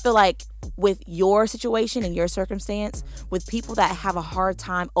 So I feel like with your situation and your circumstance, with people that have a hard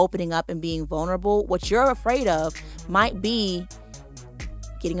time opening up and being vulnerable, what you're afraid of might be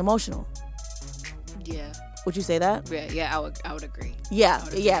getting emotional. Yeah. Would you say that? Yeah, I would agree.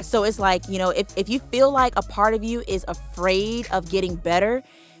 Yeah. So it's like, if you feel like a part of you is afraid of getting better,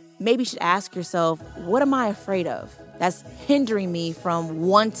 maybe you should ask yourself, what am I afraid of that's hindering me from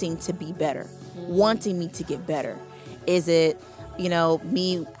wanting to be better, wanting me to get better? Is it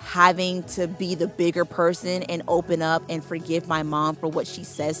me having to be the bigger person and open up and forgive my mom for what she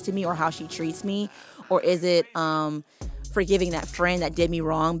says to me or how she treats me? Or is it forgiving that friend that did me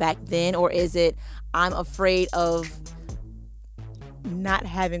wrong back then? Or is it I'm afraid of not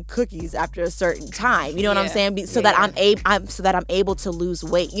having cookies after a certain time? You know what I'm saying? So that I'm able to lose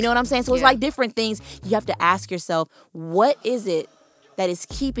weight. You know what I'm saying? So it's like different things. You have to ask yourself, what is it that is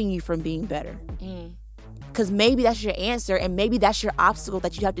keeping you from being better? Because maybe that's your answer, and maybe that's your obstacle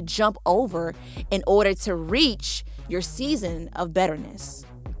that you have to jump over in order to reach your season of betterness.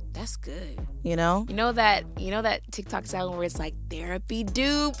 That's good. You know that TikTok sound where it's like therapy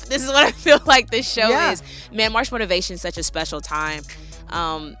dupe. This is what I feel like this show is. Man, March Motivation is such a special time.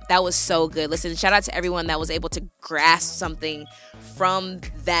 That was so good. Listen, shout out to everyone that was able to grasp something from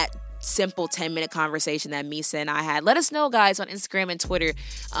that simple 10-minute conversation that Meesa and I had. Let us know, guys, on Instagram and Twitter,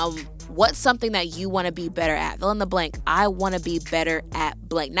 what's something that you want to be better at? Fill in the blank. I want to be better at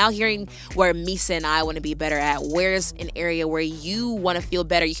blank. Now hearing where Meesa and I want to be better at, where's an area where you want to feel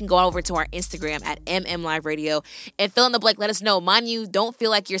better? You can go over to our Instagram at M&M Live Radio and fill in the blank. Let us know. Mind you, don't feel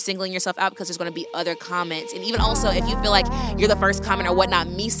like you're singling yourself out, because there's going to be other comments. And even also, if you feel like you're the first comment or whatnot,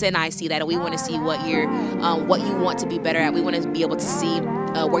 Meesa and I see that, and we want to see what you want to be better at. We want to be able to see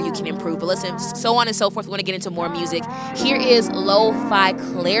where you can improve. But listen, so on and so forth. We want to get into more music. Here is Lo-Fi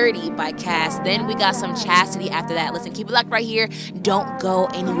Clarity by Cass. Then we got some Chastity after that. Listen, keep it locked right here. Don't go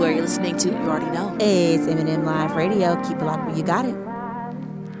anywhere. You're listening to, you already know. Hey, it's M&M Live Radio. Keep it locked where you got it.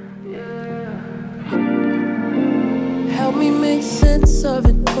 Help me make sense of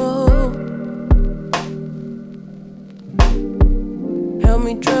it all. Help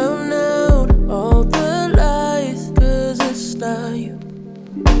me drown out all the lies, 'cause it's not you.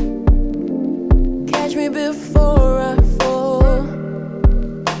 Catch me before I fall.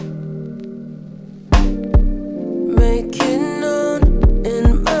 Make it known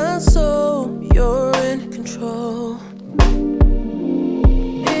in my soul, you're in control.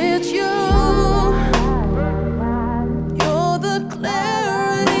 It's you. You're the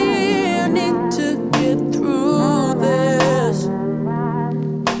clarity I need to get through this.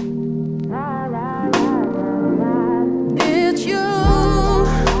 It's you.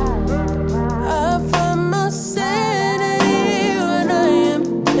 I find myself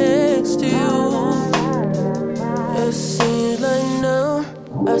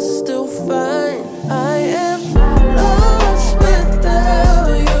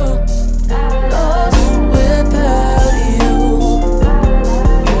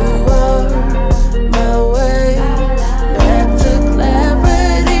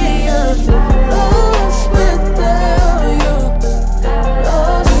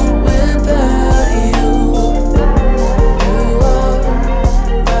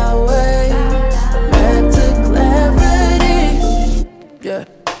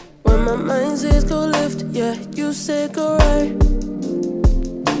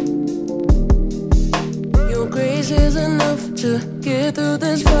this is enough to get through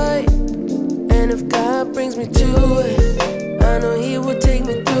this fight. And if God brings me to it, I know He will take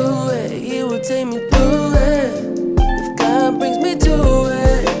me through it. He will take me through it. If God brings me to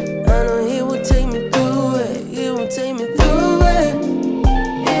it, I know He will take me through it. He will take me through it.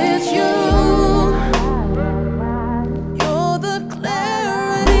 It's you. You're the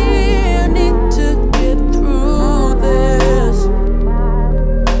clarity I need to get through this.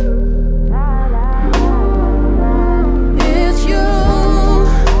 It's you.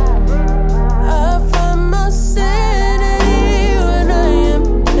 I find my sanity when I am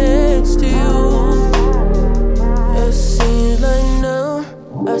next to you. It seems like now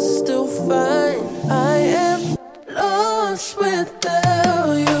I still find I am lost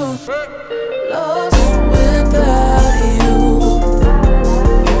without you. Lost without you.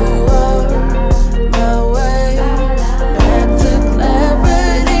 You are my way back to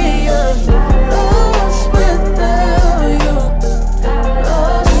clarity. I'm lost without you.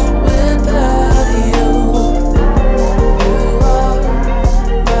 Lost without you. You are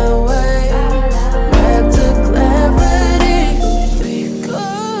my way back to clarity.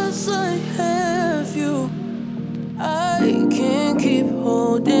 Because I have you, I can't keep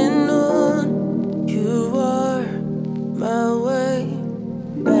holding on. You are my way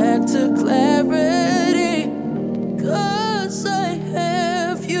back to clarity. 'Cause I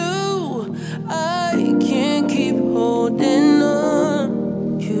have you, I can't keep holding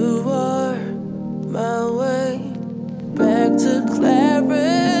on. You are my way back to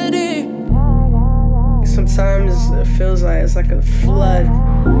clarity. Sometimes it feels like it's like a flood,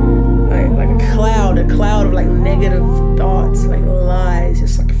 like a cloud of like negative thoughts, like lies,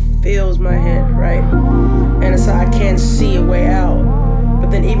 just like fills my head, right? And it's like I can't see a way out. But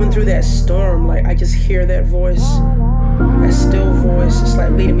then even through that storm, like I just hear that voice, that still voice, just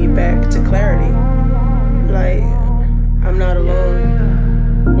like leading me back to clarity. Like I'm not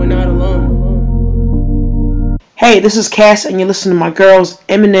alone. We're not alone. Hey, this is Cass, and you're listening to my girls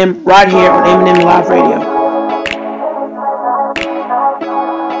M&M right here on M&M Live Radio.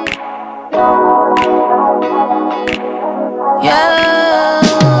 Yeah,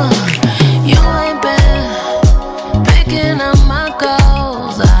 you ain't been picking up my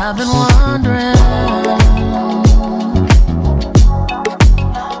calls. I've been wondering.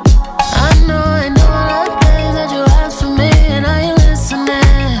 I know all the things that you asked for me, and I ain't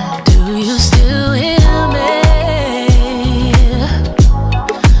listening. Do you still hear me?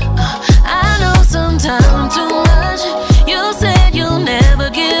 I know sometimes I'm too much. You said you'll never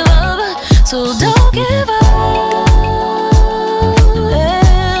give up, so don't give up.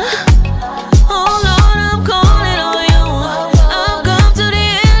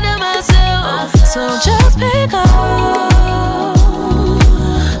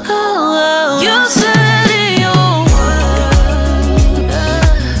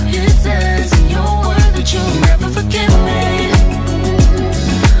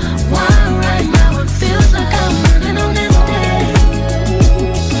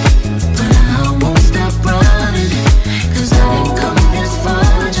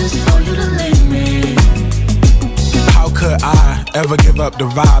 Ever give up the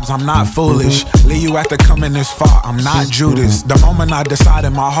vibes, I'm not foolish. Leave you after coming this far, I'm not Judas. The moment I decide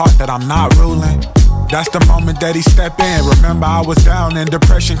in my heart that I'm not ruling, that's the moment that he step in. Remember I was down and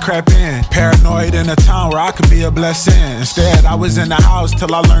depression crept in. Paranoid in a town where I could be a blessing. Instead I was in the house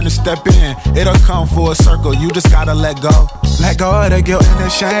till I learned to step in. It'll come full circle, you just gotta let go. Let go of the guilt and the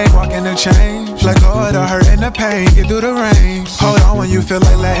shame, walk in the change. Let go of the hurt and the pain, get through the rain. Hold on when you feel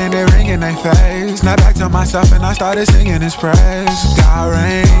like letting it ring in their face. Snap back to myself and I started singing his praise. God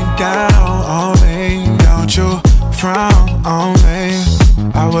rain down on me, don't you frown on me.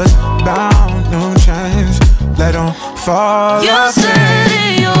 I was bound, new chains, let them fall. You said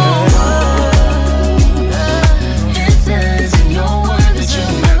in your word, it says in your word that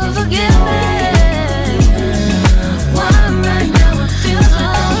you'll never forgive me. Why right now it feels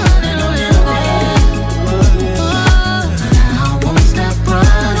like I'm running on empty. But I won't stop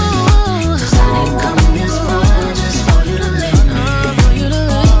running, 'cause I didn't come this far just for you to leave me. For you to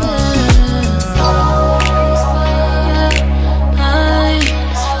leave me. I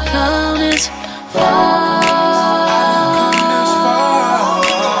come this far.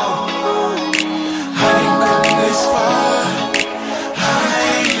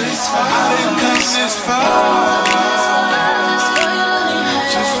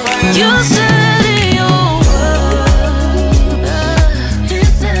 You said in your word, it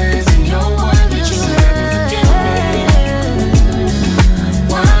says in your word that you never forget me.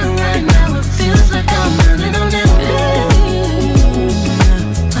 Why right now it feels like I'm running on empty.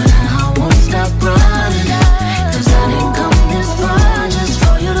 But I won't stop running, 'cause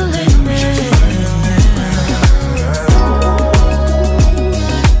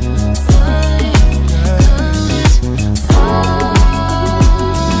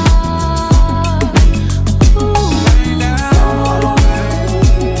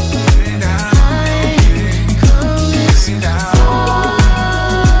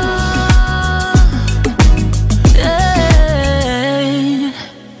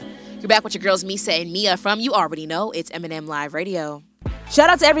back with your girls Meesa and Meah from You Already Know It's M&M Live Radio. Shout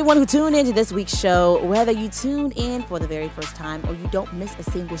out to everyone who tuned into this week's show. Whether you tuned in for the very first time or you don't miss a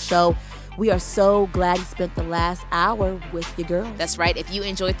single show, we are so glad you spent the last hour with your girls. That's right. If you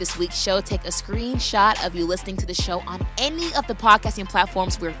enjoyed this week's show, take a screenshot of you listening to the show on any of the podcasting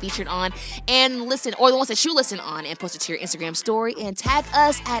platforms we're featured on and listen, or the ones that you listen on, and post it to your Instagram story and tag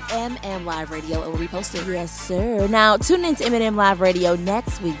us at M&M Live Radio and we'll repost it. Yes, sir. Now, tune in to M&M Live Radio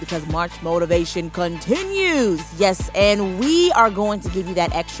next week because March motivation continues. Yes, and we are going to give you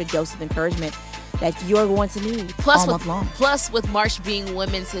that extra dose of encouragement that you're going to need all month long. Plus, with March being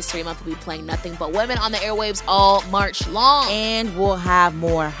Women's History Month, we'll be playing nothing but women on the airwaves all March long. And we'll have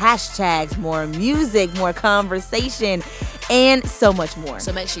more hashtags, more music, more conversation, and so much more.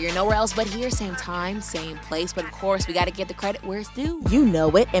 So make sure you're nowhere else but here, same time, same place. But of course, we got to get the credit where it's due. You know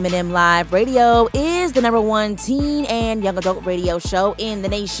it. M&M Live Radio is the #1 teen and young adult radio show in the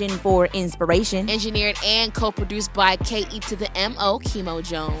nation for inspiration. Engineered and co-produced by K.E. to the M.O. Chemo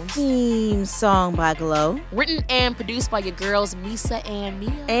Jones. Theme song by Glow. Written and produced by your girls Meesa and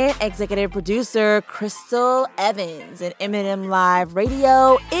Meah. And executive producer Crystal Evans. And M&M Live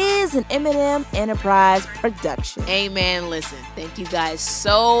Radio is an M&M Enterprise production. Amen. Listen, thank you guys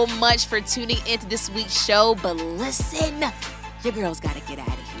so much for tuning into this week's show. But listen, your girls got to get out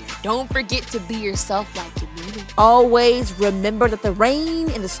of here. Don't forget to be yourself like you mean it. Always remember that the rain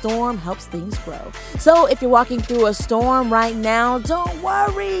in the storm helps things grow. So if you're walking through a storm right now, don't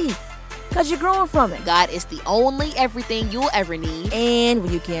worry, because you're growing from it. God is the only everything you'll ever need. And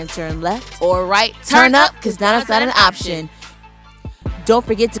when you can't turn left or right, turn up, because now it's not an option. Don't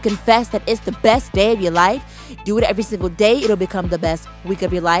forget to confess that it's the best day of your life. Do it every single day. It'll become the best week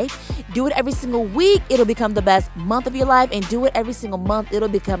of your life. Do it every single week. It'll become the best month of your life. And do it every single month. It'll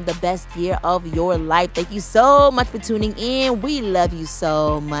become the best year of your life. Thank you so much for tuning in. We love you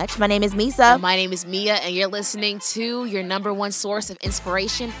so much. My name is Meesa. And my name is Meah. And you're listening to your #1 source of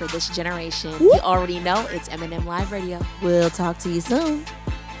inspiration for this generation. You already know it's M&M Live Radio. We'll talk to you soon.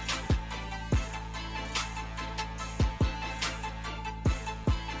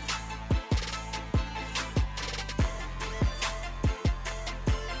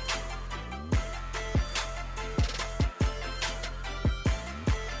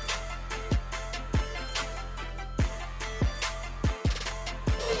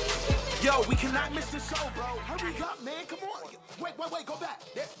 Yo, we cannot miss the show, bro. Hurry up, man. Come on. Wait. Go back.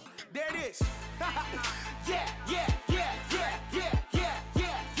 There it is. Yeah.